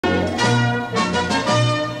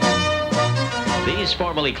These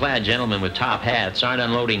formally clad gentlemen with top hats aren't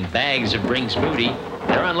unloading bags of Brink's booty.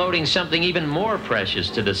 They're unloading something even more precious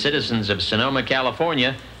to the citizens of Sonoma,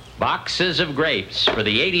 California, boxes of grapes for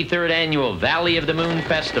the 83rd annual Valley of the Moon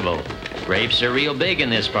Festival. Grapes are real big in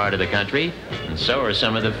this part of the country, and so are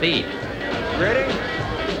some of the feet. Ready,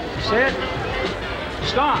 set,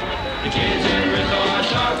 stomp. The kids in Bristol are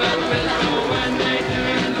sharp at the pistol when they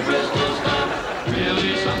do the Bristol stomp.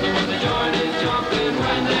 Really something when the joint is jumping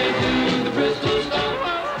when they do the Bristol stomp.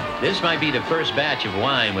 This might be the first batch of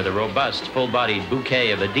wine with a robust, full-bodied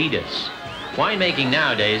bouquet of Adidas. Winemaking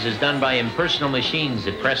nowadays is done by impersonal machines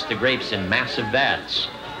that press the grapes in massive vats.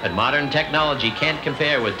 But modern technology can't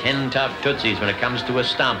compare with 10 tough Tootsies when it comes to a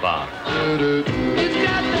stomp-off.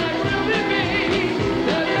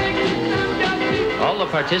 All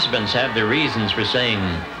the participants have their reasons for saying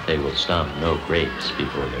they will stomp no grapes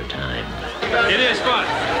before their time. It is fun.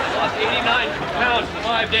 Lost 89 pounds in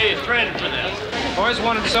 5 days training for this. Always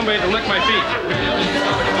wanted somebody to lick my feet.